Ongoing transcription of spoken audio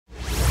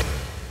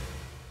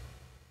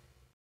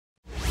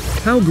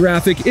How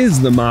graphic is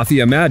the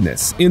mafia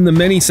madness in the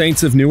Many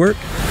Saints of Newark?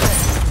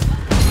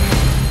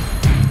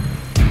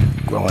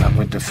 Growing up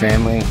with the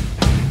family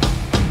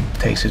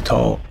takes a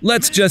toll.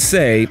 Let's just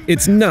say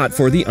it's not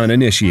for the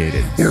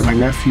uninitiated. You're my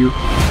nephew.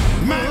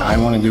 I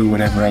want to do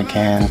whatever I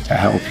can to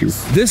help you.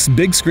 This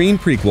big screen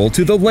prequel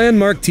to the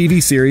landmark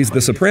TV series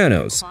The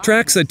Sopranos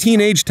tracks a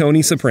teenage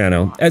Tony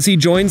Soprano as he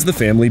joins the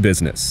family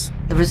business.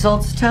 The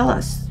results tell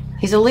us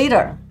he's a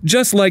leader.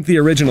 Just like the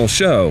original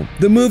show,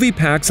 the movie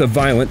packs a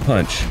violent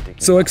punch,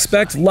 so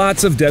expect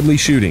lots of deadly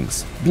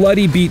shootings,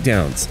 bloody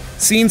beatdowns,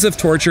 scenes of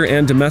torture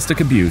and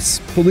domestic abuse,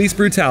 police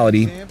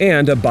brutality,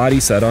 and a body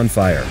set on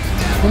fire.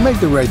 We'll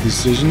make the right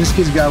decision. This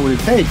kid's got what it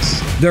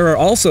takes. There are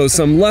also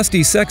some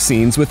lusty sex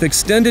scenes with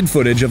extended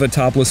footage of a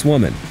topless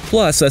woman,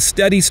 plus a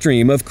steady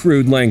stream of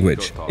crude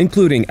language,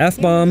 including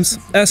F-bombs,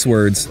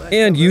 S-words,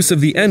 and use of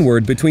the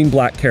N-word between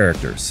black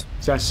characters.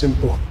 It's that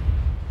simple.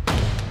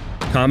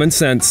 Common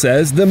Sense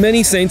says the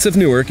Many Saints of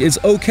Newark is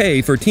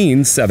okay for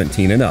teens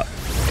 17 and up.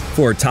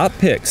 For top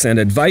picks and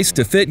advice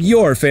to fit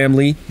your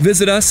family,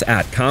 visit us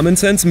at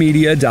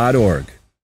commonsensemedia.org.